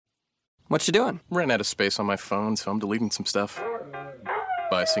What you doing? Ran out of space on my phone, so I'm deleting some stuff.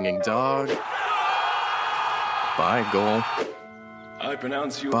 Bye, singing dog. Bye, goal. I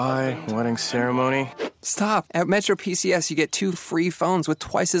pronounce you. Bye, wedding ceremony. Stop. At Metro PCS, you get 2 free phones with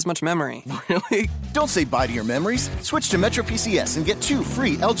twice as much memory. Really? Don't say bye to your memories. Switch to Metro PCS and get 2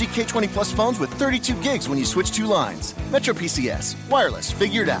 free LG K20 Plus phones with 32 gigs when you switch 2 lines. Metro PCS. Wireless.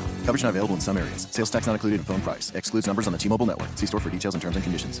 Figured out. Coverage not available in some areas. Sales tax not included in phone price. Excludes numbers on the T-Mobile network. See store for details and terms and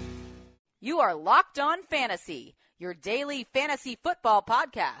conditions. You are Locked On Fantasy, your daily fantasy football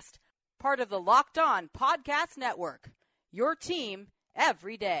podcast. Part of the Locked On Podcast Network. Your team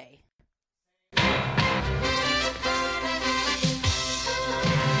every day.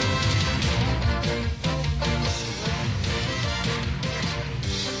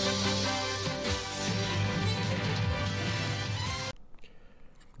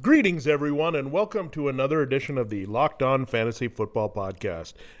 Greetings, everyone, and welcome to another edition of the Locked On Fantasy Football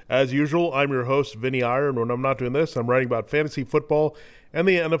Podcast. As usual, I'm your host, Vinny Iyer, and when I'm not doing this, I'm writing about fantasy football and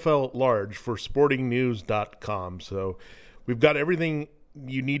the NFL at large for SportingNews.com. So we've got everything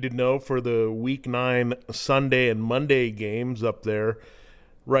you need to know for the Week 9 Sunday and Monday games up there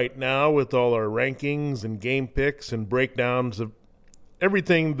right now with all our rankings and game picks and breakdowns of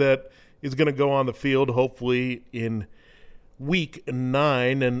everything that is going to go on the field, hopefully, in Week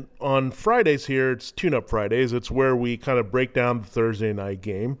 9. And on Fridays here, it's Tune-Up Fridays. It's where we kind of break down the Thursday night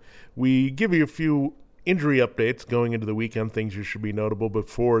game. We give you a few injury updates going into the weekend, things you should be notable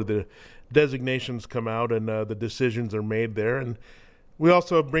before the designations come out and the decisions are made there. And we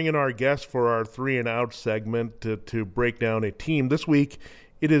also bring in our guest for our 3 and Out segment to break down a team. This week,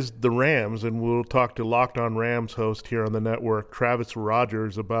 it is the Rams, and we'll talk to Locked On Rams host here on the network, Travis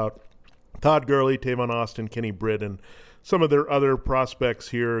Rogers, about Todd Gurley, Tavon Austin, Kenny Britt, and some of their other prospects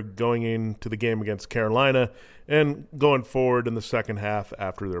here going into the game against Carolina and going forward in the second half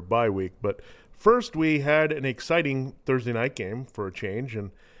after their bye week. But first, we had an exciting Thursday night game for a change,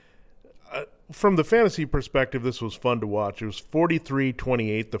 and from the fantasy perspective, this was fun to watch. It was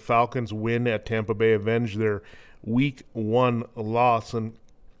 43-28. The Falcons win at Tampa Bay, avenge their Week 1 loss, and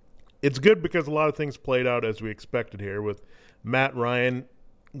it's good because a lot of things played out as we expected here with Matt Ryan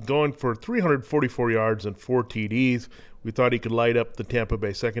going for 344 yards and 4 TDs. We thought he could light up the Tampa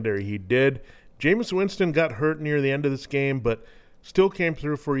Bay secondary. He did. Jameis Winston got hurt near the end of this game, but still came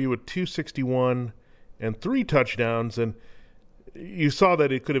through for you with 261 and 3 touchdowns. And you saw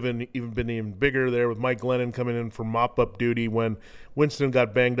that it could have been even bigger there with Mike Glennon coming in for mop-up duty when Winston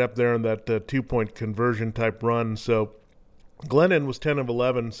got banged up there in that 2-point conversion type run. So Glennon was 10 of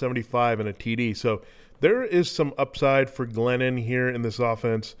 11, 75 and a TD. So there is some upside for Glennon here in this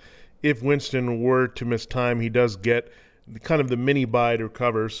offense. If Winston were to miss time, he does get kind of the mini bye to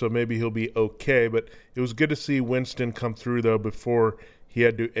recover, so maybe he'll be okay. But it was good to see Winston come through, though, before he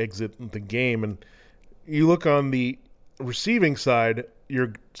had to exit the game. And you look on the receiving side,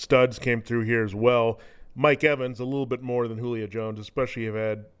 your studs came through here as well. Mike Evans, a little bit more than Julio Jones, especially if you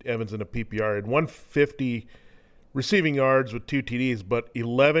had Evans in a PPR. At 150 receiving yards with 2 TDs, but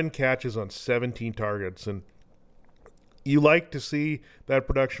 11 catches on 17 targets. And you like to see that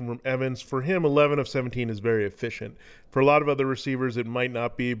production from Evans. For him, 11 of 17 is very efficient. For a lot of other receivers, it might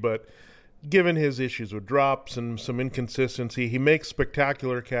not be, but given his issues with drops and some inconsistency, he makes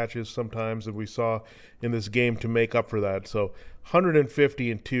spectacular catches sometimes that we saw in this game to make up for that. So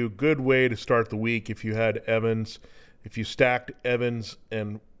 150 and 2, good way to start the week if you had Evans. If you stacked Evans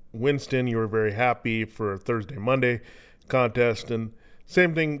and Winston, you were very happy for a Thursday-Monday contest. And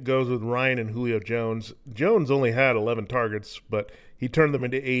same thing goes with Ryan and Julio Jones. Jones only had 11 targets, but he turned them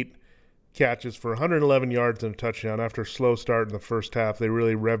into 8 catches for 111 yards and a touchdown. After a slow start in the first half, they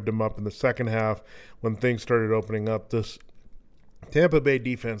really revved him up in the second half when things started opening up. This Tampa Bay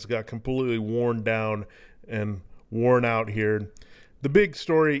defense got completely worn down and worn out here. The big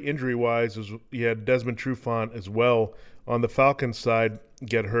story injury-wise is you had Desmond Trufant as well on the Falcons side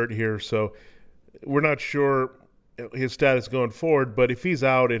get hurt here, so we're not sure his status going forward, but if he's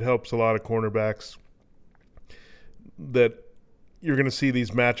out, it helps a lot of cornerbacks that you're going to see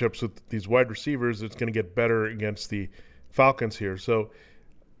these matchups with these wide receivers. It's going to get better against the Falcons here. So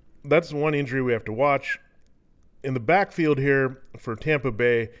that's one injury we have to watch. In the backfield here for Tampa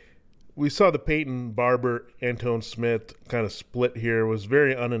Bay, we saw the Peyton Barber, Antone Smith kind of split here. It was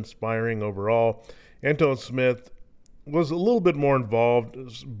very uninspiring overall. Antone Smith was a little bit more involved.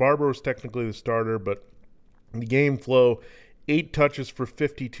 Barber was technically the starter, but the game flow, 8 touches for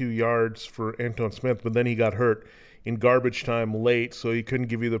 52 yards for Antone Smith, but then he got hurt in garbage time late, so he couldn't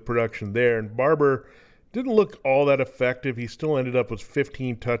give you the production there. And Barber didn't look all that effective. He still ended up with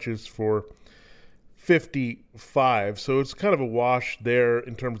 15 touches for 55. So it's kind of a wash there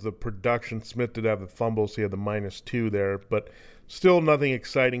in terms of the production. Smith did have the fumbles. He had the -2 there, but still nothing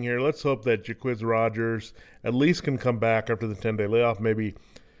exciting here. Let's hope that Jacquizz Rodgers at least can come back after the 10-day layoff. Maybe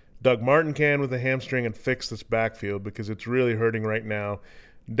Doug Martin can with a hamstring and fix this backfield because it's really hurting right now.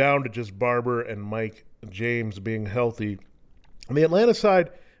 Down to just Barber and Mike James being healthy. On the Atlanta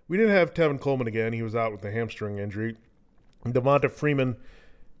side, we didn't have Tevin Coleman again. He was out with a hamstring injury. Devonta Freeman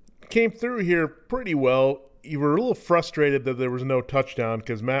came through here pretty well. You were a little frustrated that there was no touchdown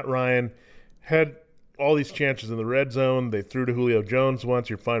because Matt Ryan had all these chances in the red zone. They threw to Julio Jones once.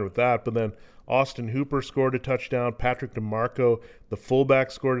 You're fine with that. But then Austin Hooper scored a touchdown. Patrick DeMarco, the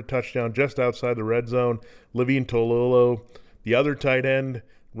fullback, scored a touchdown just outside the red zone. Levine Tololo, the other tight end,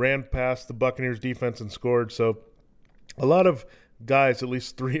 ran past the Buccaneers defense and scored. So a lot of guys, at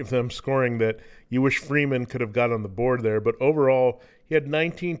least 3 of them, scoring that you wish Freeman could have got on the board there. But overall, he had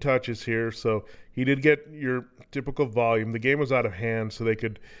 19 touches here, so he did get your typical volume. The game was out of hand, so they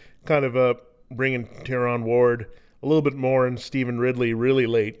could kind of bring in Teron Ward a little bit more and Stephen Ridley really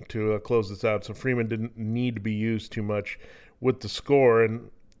late to close this out. So Freeman didn't need to be used too much with the score, and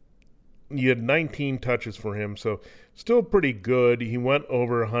you had 19 touches for him, so still pretty good. He went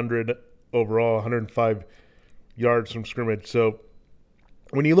over 100 overall, 105 yards from scrimmage. So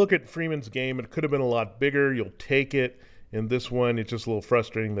when you look at Freeman's game, it could have been a lot bigger. You'll take it. In this one, it's just a little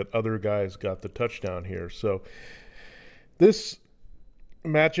frustrating that other guys got the touchdown here. So this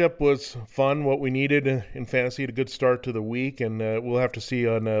matchup was fun, what we needed in fantasy, a good start to the week, and we'll have to see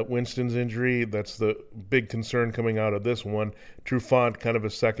on Winston's injury. That's the big concern coming out of this one. Trufant, kind of a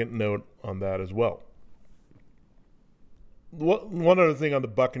second note on that as well. One other thing on the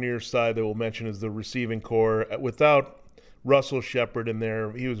Buccaneers side that we'll mention is the receiving core. Without Russell Shepard in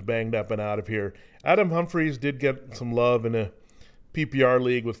there, he was banged up and out of here. Adam Humphries did get some love in a PPR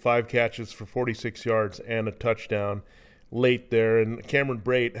league with 5 catches for 46 yards and a touchdown late there. And Cameron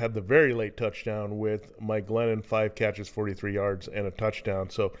Brate had the very late touchdown with Mike Glennon, 5 catches, 43 yards, and a touchdown.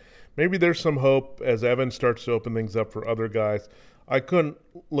 So maybe there's some hope as Evans starts to open things up for other guys. I couldn't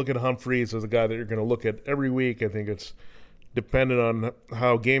look at Humphries as a guy that you're going to look at every week. I think it's dependent on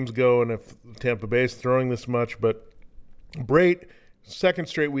how games go and if Tampa Bay is throwing this much. But Brate, second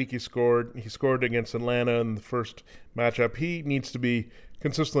straight week he scored. He scored against Atlanta in the first matchup. He needs to be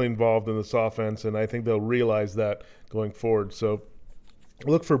consistently involved in this offense, and I think they'll realize that going forward. So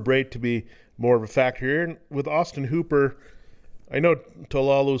look for Brate to be more of a factor here. And with Austin Hooper, I know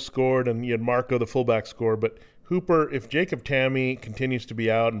Tolalu scored and you had Marco, the fullback, score, but Hooper, if Jacob Tamme continues to be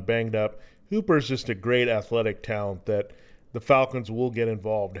out and banged up, Hooper's just a great athletic talent that the Falcons will get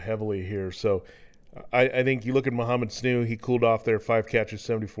involved heavily here. So I think you look at Mohamed Sanu, he cooled off there, 5 catches,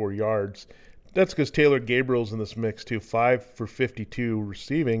 74 yards. That's because Taylor Gabriel's in this mix too, 5 for 52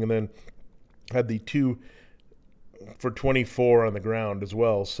 receiving, and then had the 2 for 24 on the ground as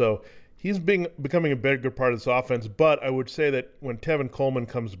well. So he's becoming a bigger part of this offense, but I would say that when Tevin Coleman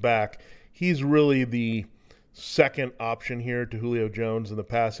comes back, he's really the second option here to Julio Jones in the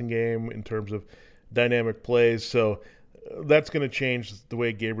passing game in terms of dynamic plays. So that's going to change the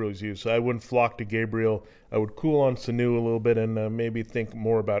way Gabriel is used. So I wouldn't flock to Gabriel. I would cool on Sanu a little bit and maybe think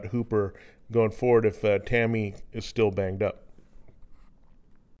more about Hooper going forward if Tamme is still banged up.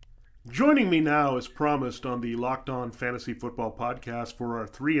 Joining me now, as promised on the Locked On Fantasy Football Podcast for our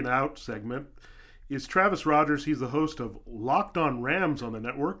 3 and Out segment, is Travis Rogers. He's the host of Locked On Rams on the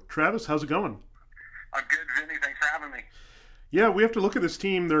network. Travis, how's it going? I'm good, Vinny. Thanks for having me. Yeah, we have to look at this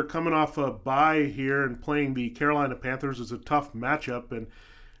team. They're coming off a bye here and playing the Carolina Panthers is a tough matchup. And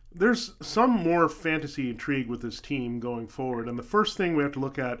there's some more fantasy intrigue with this team going forward. And the first thing we have to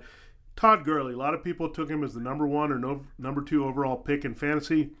look at, Todd Gurley. A lot of people took him as the number 1 or number 2 overall pick in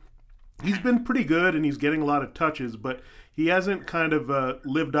fantasy. He's been pretty good and he's getting a lot of touches, but he hasn't kind of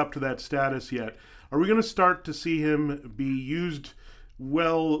lived up to that status yet. Are we going to start to see him be used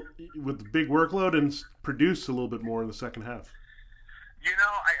well with the big workload and produce a little bit more in the second half? You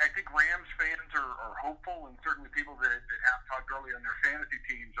know, I think Rams fans are hopeful, and certainly people that have Todd Gurley on their fantasy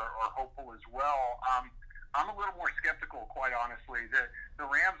teams are hopeful as well. I'm a little more skeptical, quite honestly. The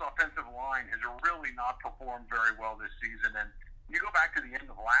Rams' offensive line has really not performed very well this season, and you go back to the end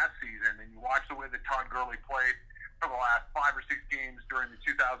of last season and you watch the way that Todd Gurley played for the last 5 or 6 games during the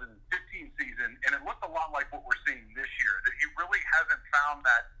 2015 season, and it looked a lot like what we're seeing this year, that he really hasn't found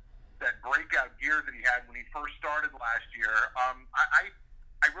that breakout gear that he had when he first started last year.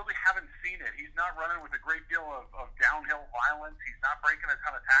 I really haven't seen it. He's not running with a great deal of downhill violence. He's not breaking a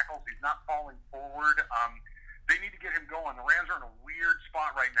ton of tackles. He's not falling forward. They need to get him going. The Rams are in a weird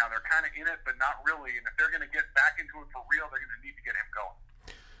spot right now. They're kind of in it, but not really. And if they're going to get back into it for real, they're going to need to get him going.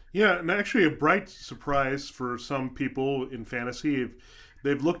 Yeah, and actually a bright surprise for some people in fantasy, if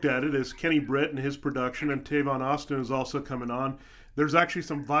they've looked at it, as Kenny Britt and his production, and Tavon Austin is also coming on. There's actually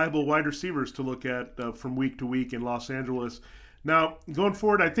some viable wide receivers to look at from week to week in Los Angeles. Now, going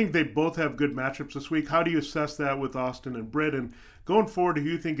forward, I think they both have good matchups this week. How do you assess that with Austin and Britt? And going forward, who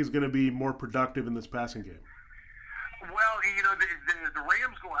do you think is going to be more productive in this passing game? Well, the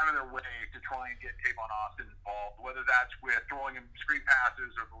Rams go out of their way to try and get Tavon Austin involved, whether that's with throwing him screen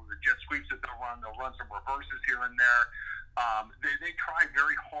passes or the jet sweeps that they'll run. They'll run some reverses here and there. They try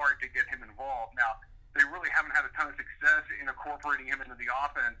very hard to get him involved. Now, they really haven't had a ton of success in incorporating him into the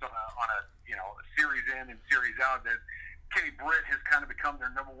offense on a series in and series out. That Kenny Britt has kind of become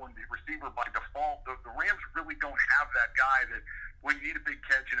their number one receiver by default. The Rams really don't have that guy that when you need a big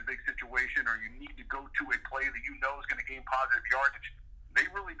catch in a big situation or you need to go to a play that you know is going to gain positive yardage, they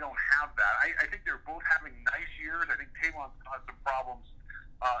really don't have that. I think they're both having nice years. I think Tavon's caused some problems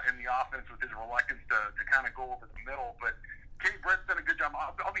in the offense with his reluctance to kind of go over the middle. But Kenny Britt's done a good job.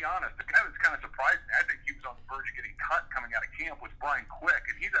 I'll be honest. The guy that's kind of surprised me, I think he was on the verge of getting cut coming out of camp, was Brian Quick,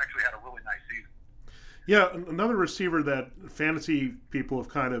 and he's actually had a really nice season. Yeah, another receiver that fantasy people have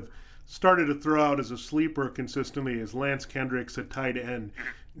kind of started to throw out as a sleeper consistently is Lance Kendricks at tight end.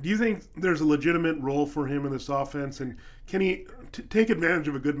 Do you think there's a legitimate role for him in this offense, and can he take advantage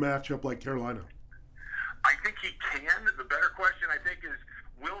of a good matchup like Carolina? I think he can. The better question, I think, is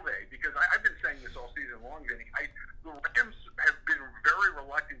will they? Because I've been saying this all season long, Vinny. The Rams have been very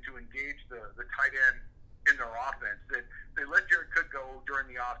reluctant to engage the tight end in their offense. That they let Jared Cook go during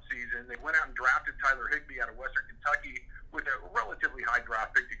the offseason. They went out and drafted Tyler Higbee out of Western Kentucky with a relatively high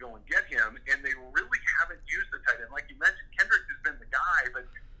draft pick to go and get him, and they really haven't used the tight end. Like you mentioned, Kendricks has been the guy, but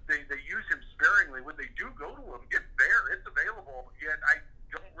they use him sparingly. When they do go to him, it's there, it's available, yet I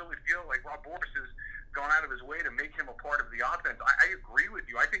don't really feel like Rob Boras has gone out of his way to make him a part of the offense. I agree with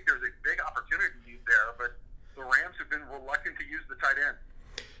you. I think there's a big opportunity there, but the Rams have been reluctant to use the tight end.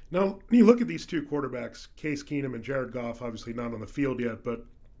 Now, when you look at these two quarterbacks, Case Keenum and Jared Goff, obviously not on the field yet, but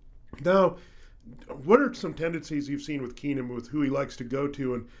now what are some tendencies you've seen with Keenum with who he likes to go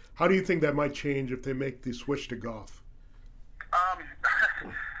to, and how do you think that might change if they make the switch to Goff?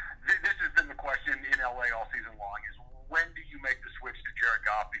 This has been the question in LA all season long, is when do you make the switch to Jared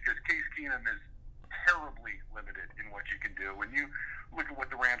Goff? Because Case Keenum is terribly limited in what you can do. When you look at what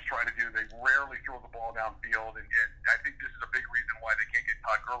the Rams try to do, they rarely throw the ball downfield, and I think this is a big reason why they can't get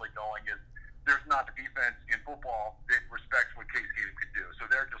Todd Gurley going is there's not the defense in football that respects what Case Keenum can do. So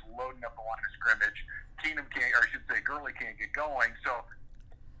they're just loading up the line of scrimmage. Gurley can't get going. So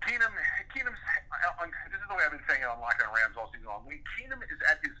Keenum's, this is the way I've been saying it on Locked On Rams all season long. When Keenum is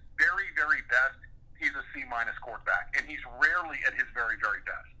at his very, very best, he's a C- quarterback, and he's rarely at his very, very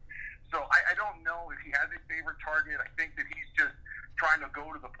best. So I don't know if he has a favorite target. I think that he's just trying to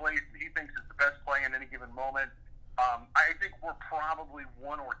go to the place that he thinks is the best play in any given moment. I think we're probably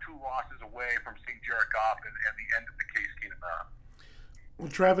 1 or 2 losses away from seeing Jared Goff and the end of the Case Keenum era. Well,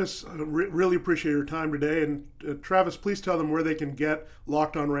 Travis, really appreciate your time today. And Travis, please tell them where they can get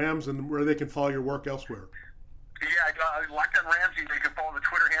Locked On Rams and where they can follow your work elsewhere. Yeah, Locked On Rams. You can follow the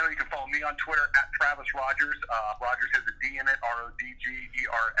Twitter handle. You can follow me on Twitter at Travis Rogers. Rogers has a D in it,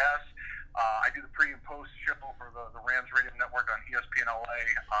 RODGERS. I do the pre and post show for the Rams Radio Network on ESPN LA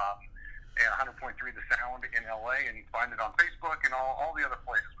and 100.3 The Sound in LA, and you can find it on Facebook and all the other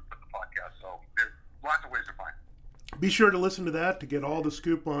places we put the podcast. So there's lots of ways to find it. Be sure to listen to that to get all the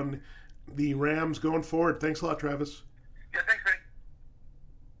scoop on the Rams going forward. Thanks a lot, Travis. Yeah, thanks, Vinny.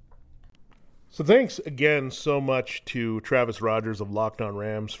 So thanks again so much to Travis Rogers of Locked On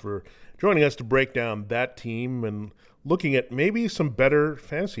Rams for joining us to break down that team and looking at maybe some better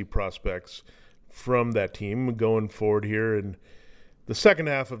fantasy prospects from that team going forward here in the second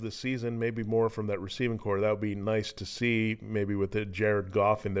half of the season, maybe more from that receiving core. That would be nice to see, maybe with the Jared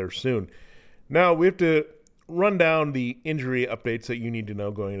Goff in there soon. Now we have to run down the injury updates that you need to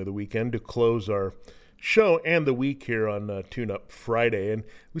know going into the weekend to close our show and the week here on Tune Up Friday. And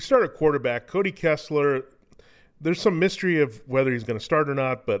we start at quarterback. Cody Kessler, there's some mystery of whether he's going to start or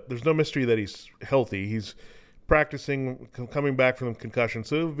not, but there's no mystery that he's healthy. He's practicing, coming back from concussion,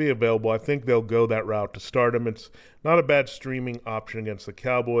 so he'll be available. I think they'll go that route to start him. It's not a bad streaming option against the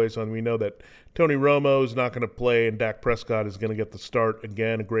Cowboys, and we know that Tony Romo is not going to play, and Dak Prescott is going to get the start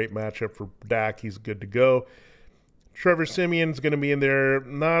again. A great matchup for Dak. He's good to go. Trevor Siemian's going to be in there.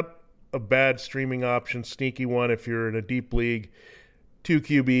 Not a bad streaming option, sneaky one if you're in a deep league, 2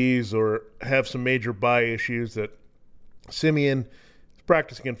 QBs, or have some major bye issues. That Siemian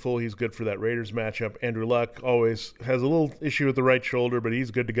practicing in full, he's good for that Raiders matchup. Andrew Luck always has a little issue with the right shoulder, but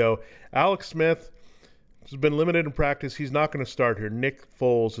he's good to go. Alex Smith, has been limited in practice. He's not going to start here. Nick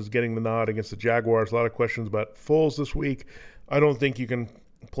Foles is getting the nod against the Jaguars. A lot of questions about Foles this week. I don't think you can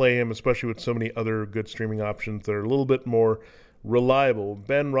play him, especially with so many other good streaming options that are a little bit more reliable.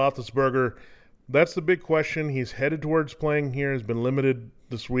 Ben Roethlisberger, that's the big question. He's headed towards playing here. Has been limited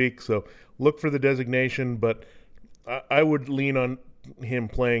this week, so look for the designation, but I would lean on him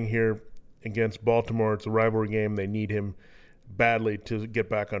playing here against Baltimore. It's a rivalry game. They need him badly to get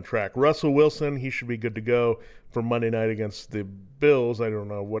back on track. Russell Wilson, he should be good to go for Monday night against the Bills. I don't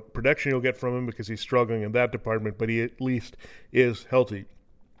know what production you'll get from him because he's struggling in that department, but he at least is healthy.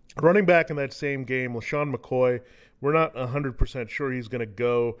 Running back in that same game, LaShawn McCoy, we're not 100% sure he's going to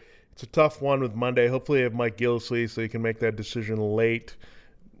go. It's a tough one with Monday. Hopefully they have Mike Gillislee so you can make that decision late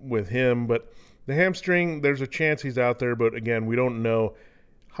with him. But the hamstring, there's a chance he's out there, but again, we don't know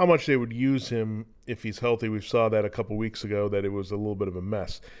how much they would use him if he's healthy. We saw that a couple weeks ago, that it was a little bit of a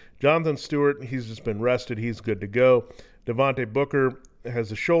mess. Jonathan Stewart, he's just been rested. He's good to go. Devontae Booker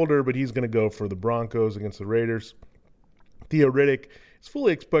has a shoulder, but he's going to go for the Broncos against the Raiders. Theo Riddick is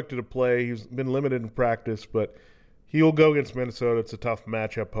fully expected to play. He's been limited in practice, but he'll go against Minnesota. It's a tough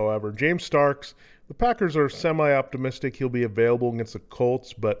matchup, however. James Starks, the Packers are semi-optimistic he'll be available against the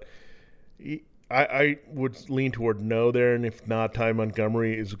Colts, but I would lean toward no there, and if not, Ty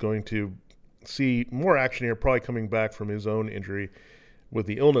Montgomery is going to see more action here, probably coming back from his own injury with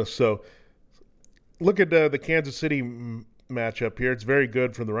the illness. So look at the Kansas City matchup here. It's very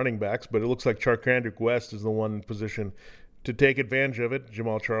good for the running backs, but it looks like Charcandrick West is the one in position to take advantage of it.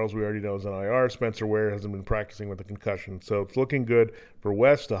 Jamal Charles, we already know, is on IR. Spencer Ware hasn't been practicing with a concussion. So it's looking good for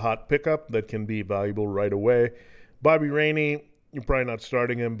West, a hot pickup that can be valuable right away. Bobby Rainey, you're probably not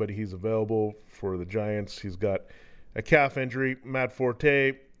starting him, but he's available for the Giants. He's got a calf injury. Matt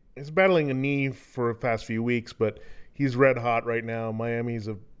Forte is battling a knee for the past few weeks, but he's red hot right now. Miami's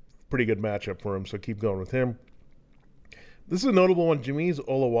a pretty good matchup for him, so keep going with him. This is a notable one, Jameez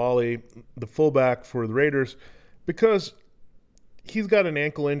Olawale, the fullback for the Raiders, because he's got an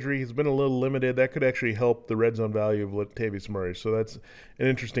ankle injury. He's been a little limited. That could actually help the red zone value of Latavius Murray, so that's an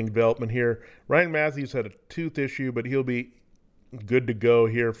interesting development here. Ryan Matthews had a tooth issue, but he'll be good to go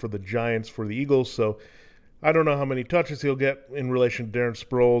here for the Giants for the Eagles, so I don't know how many touches he'll get in relation to Darren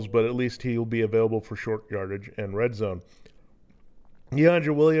Sproles, but at least he'll be available for short yardage and red zone.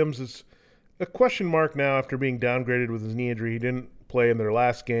 DeAndre Williams is a question mark now after being downgraded with his knee injury. He didn't play in their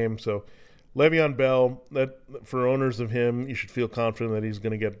last game, so Le'Veon Bell, that for owners of him, you should feel confident that he's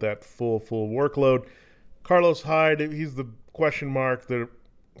going to get that full workload. Carlos Hyde, he's the question mark. The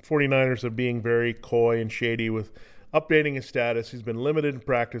 49ers are being very coy and shady with updating his status. He's been limited in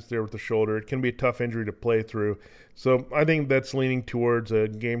practice there with the shoulder. It can be a tough injury to play through. So I think that's leaning towards a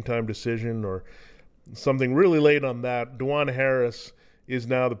game-time decision or something really late on that. Dwan Harris is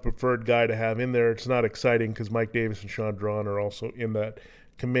now the preferred guy to have in there. It's not exciting because Mike Davis and Sean Drawn are also in that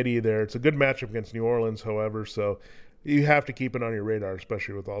committee there. It's a good matchup against New Orleans, however, so you have to keep it on your radar,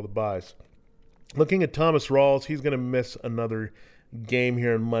 especially with all the buys. Looking at Thomas Rawls, he's going to miss another game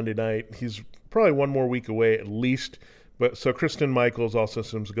here on Monday night. He's probably one more week away at least. But so Christian Michaels, all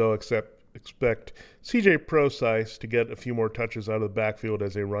systems go, expect C.J. Prosise to get a few more touches out of the backfield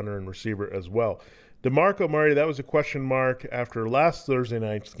as a runner and receiver as well. DeMarco Murray, that was a question mark after last Thursday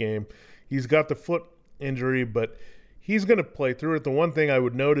night's game. He's got the foot injury, but he's going to play through it. The one thing I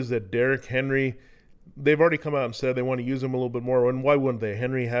would note is that Derrick Henry, they've already come out and said they want to use him a little bit more. And why wouldn't they?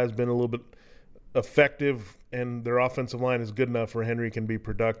 Henry has been a little bit effective, and their offensive line is good enough where Henry can be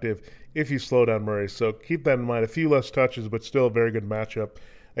productive if you slow down Murray. So keep that in mind. A few less touches, but still a very good matchup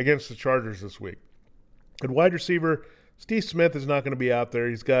against the Chargers this week. At wide receiver, Steve Smith is not going to be out there.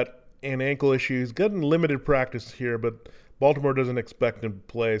 He's got an ankle issue. He's gotten limited practice here, but Baltimore doesn't expect him to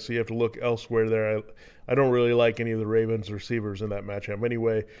play, so you have to look elsewhere there. I don't really like any of the Ravens receivers in that matchup.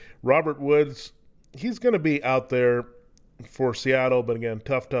 Anyway, Robert Woods, he's going to be out there for Seattle, but again,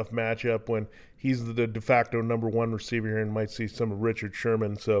 tough matchup when he's the de facto number one receiver here and might see some of Richard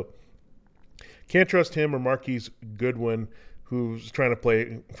Sherman. So can't trust him or Marquise Goodwin, who's trying to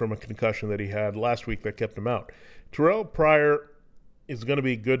play from a concussion that he had last week that kept him out. Terrell Pryor is going to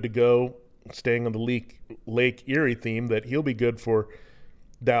be good to go, staying on the Lake Erie theme, that he'll be good for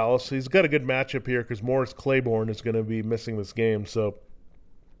Dallas. He's got a good matchup here because Morris Claiborne is going to be missing this game. So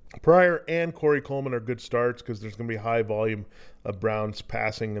Pryor and Corey Coleman are good starts because there's going to be high volume of Browns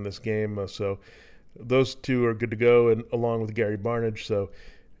passing in this game. So those two are good to go, and along with Gary Barnidge. So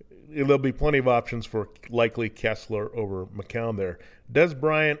there'll be plenty of options for likely Kessler over McCown there. Des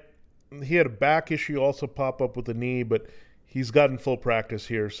Bryant, he had a back issue also pop up with the knee, but he's gotten full practice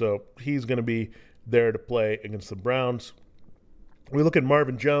here, so he's going to be there to play against the Browns. We look at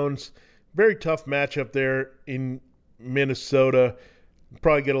Marvin Jones. very tough matchup there in Minnesota.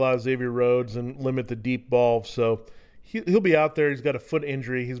 Probably get a lot of Xavier Rhodes and limit the deep ball. So he'll be out there. He's got a foot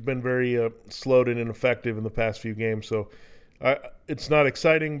injury. He's been very slowed and ineffective in the past few games. So it's not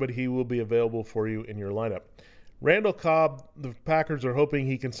exciting, but he will be available for you in your lineup. Randall Cobb, the Packers are hoping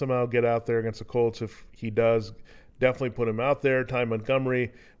he can somehow get out there against the Colts. If he does, definitely put him out there. Ty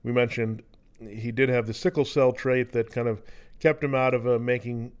Montgomery, we mentioned he did have the sickle cell trait that kind of kept him out of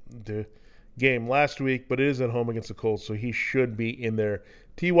making the game last week, but it is at home against the Colts, so he should be in there.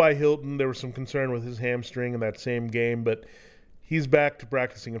 T.Y. Hilton, there was some concern with his hamstring in that same game, but he's back to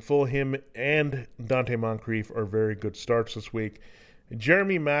practicing in full. Him and Dante Moncrief are very good starts this week.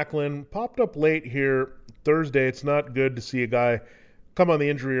 Jeremy Maclin popped up late here Thursday. It's not good to see a guy come on the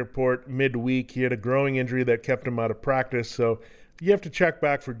injury report midweek. He had a growing injury that kept him out of practice, so you have to check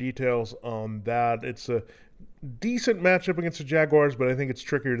back for details on that. It's a decent matchup against the Jaguars, but I think it's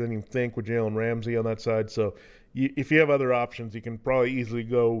trickier than you think with Jalen Ramsey on that side. So if you have other options, you can probably easily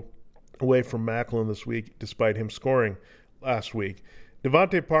go away from Maclin this week, despite him scoring last week.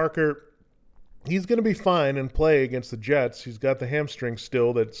 Devontae Parker, he's going to be fine and play against the Jets. He's got the hamstring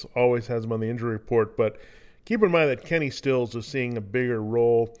still that always has him on the injury report, but keep in mind that Kenny Stills is seeing a bigger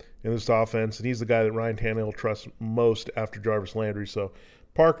role in this offense, and he's the guy that Ryan Tannehill trusts most after Jarvis Landry. So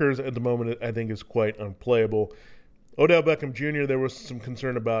Parker's at the moment, I think, is quite unplayable. Odell Beckham Jr., there was some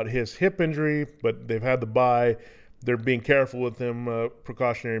concern about his hip injury, but they've had the bye. They're being careful with him,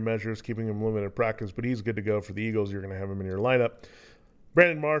 precautionary measures, keeping him limited practice, but he's good to go for the Eagles. You're going to have him in your lineup.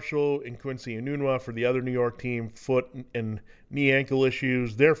 Brandon Marshall and Quincy Enunwa for the other New York team, foot and knee ankle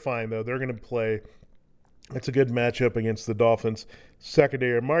issues. They're fine, though. They're going to play. It's a good matchup against the Dolphins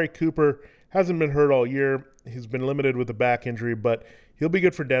secondary. Amari Cooper hasn't been hurt all year. He's been limited with a back injury, but he'll be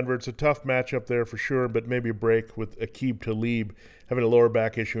good for Denver. It's a tough matchup there for sure, but maybe a break with Aqib Talib having a lower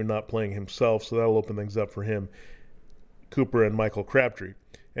back issue and not playing himself, so that'll open things up for him, Cooper, and Michael Crabtree.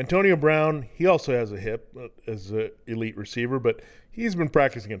 Antonio Brown, he also has a hip as an elite receiver, but he's been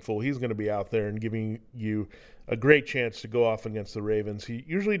practicing in full. He's going to be out there and giving you a great chance to go off against the Ravens. He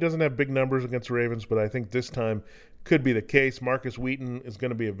usually doesn't have big numbers against the Ravens, but I think this time could be the case. Marcus Wheaton is going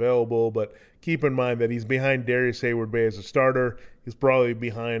to be available, but keep in mind that he's behind Darius Hayward-Bay as a starter. He's probably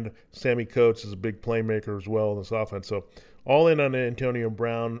behind Sammy Coates as a big playmaker as well in this offense. So all in on Antonio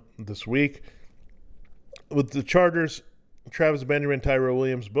Brown this week. With the Chargers, Travis Benjamin, Tyrell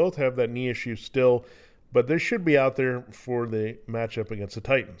Williams both have that knee issue still, but they should be out there for the matchup against the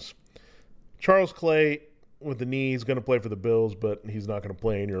Titans. Charles Clay with the knee is going to play for the Bills, but he's not going to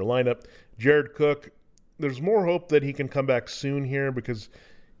play in your lineup. Jared Cook, there's more hope that he can come back soon here because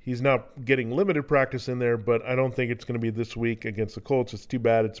he's now getting limited practice in there, but I don't think it's going to be this week against the Colts. It's too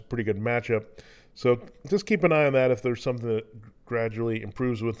bad. It's a pretty good matchup. So just keep an eye on that if there's something that gradually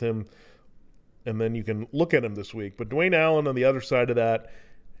improves with him, and then you can look at him this week. But Dwayne Allen on the other side of that,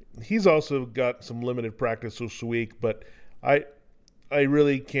 he's also got some limited practice this week, but I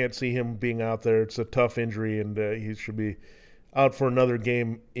really can't see him being out there. It's a tough injury, and he should be out for another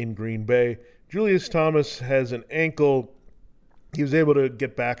game in Green Bay. Julius Thomas has an ankle. He was able to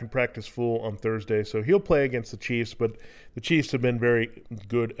get back and practice full on Thursday, so he'll play against the Chiefs, but the Chiefs have been very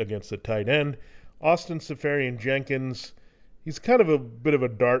good against the tight end. Austin Seferian-Jenkins, he's kind of a bit of a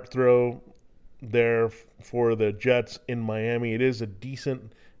dart throw there for the Jets in Miami. It is a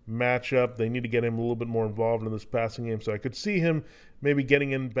decent matchup. They need to get him a little bit more involved in this passing game, so I could see him maybe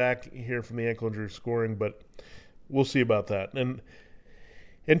getting in back here from the ankle injury scoring, but we'll see about that. And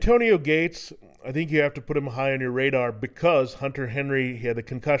Antonio Gates, I think you have to put him high on your radar because Hunter Henry, he had a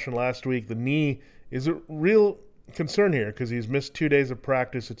concussion last week. The knee is a real concern here because he's missed 2 days of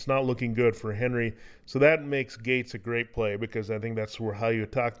practice. It's not looking good for Henry. So that makes Gates a great play because I think that's how you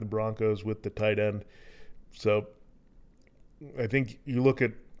attack the Broncos with the tight end. So I think you look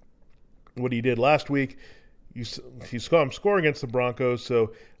at what he did last week. He saw him score against the Broncos,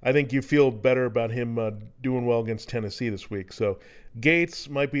 so I think you feel better about him doing well against Tennessee this week. So Gates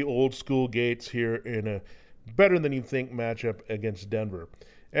might be old school Gates here in a better than you think matchup against Denver.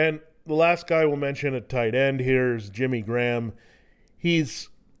 And the last guy we'll mention at tight end here is Jimmy Graham. He's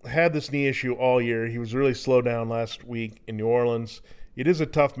had this knee issue all year. He was really slowed down last week in New Orleans. It is a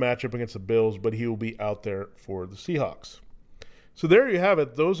tough matchup against the Bills, but he will be out there for the Seahawks. So there you have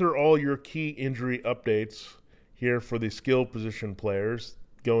it. Those are all your key injury updates here for the skill position players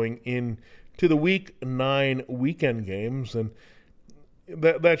going into the Week 9 weekend games. And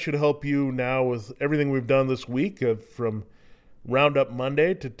that should help you now with everything we've done this week from Roundup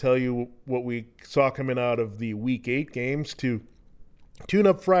Monday to tell you what we saw coming out of the Week 8 games to Tune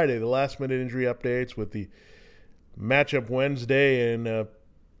Up Friday, the last-minute injury updates with the Matchup Wednesday and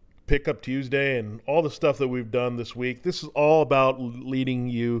Pickup Tuesday and all the stuff that we've done this week. This is all about leading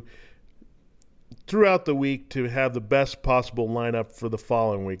you throughout the week to have the best possible lineup for the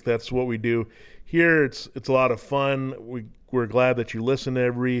following week. That's what we do here. It's a lot of fun. We're glad that you listen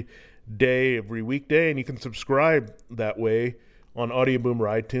every day, every weekday, and you can subscribe that way on Audio Boom or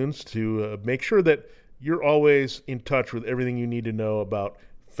iTunes to make sure that you're always in touch with everything you need to know about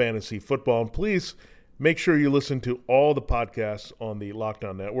fantasy football. And please make sure you listen to all the podcasts on the Locked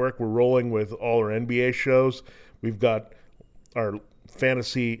On Network. We're rolling with all our NBA shows. We've got our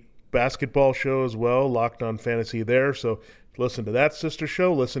fantasy basketball show as well, Locked On Fantasy there. So listen to that sister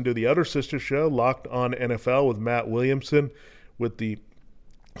show. Listen to the other sister show, Locked On NFL with Matt Williamson, with the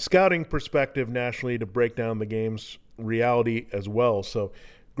scouting perspective nationally to break down the game's reality as well. So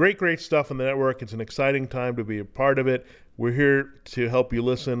great stuff on the network. It's an exciting time to be a part of it. We're here to help you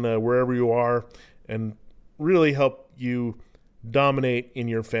listen wherever you are and really help you dominate in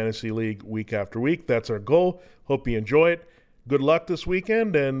your fantasy league week after week. That's our goal. Hope you enjoy it. Good luck this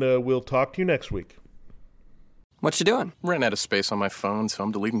weekend, and we'll talk to you next week. What you doing? Ran out of space on my phone, so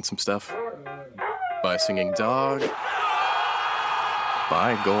I'm deleting some stuff. By singing dog.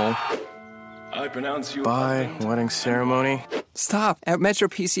 By goal. I pronounce you. By wedding ceremony. Stop. At Metro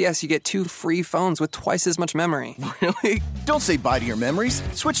PCS, you get 2 free phones with twice as much memory. Really? Don't say bye to your memories.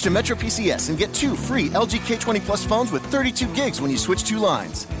 Switch to Metro PCS and get 2 free LG K20 Plus phones with 32 gigs when you switch 2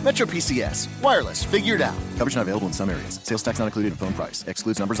 lines. Metro PCS. Wireless. Figured out. Coverage not available in some areas. Sales tax not included in phone price.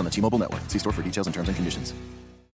 Excludes numbers on the T-Mobile network. See store for details and terms and conditions.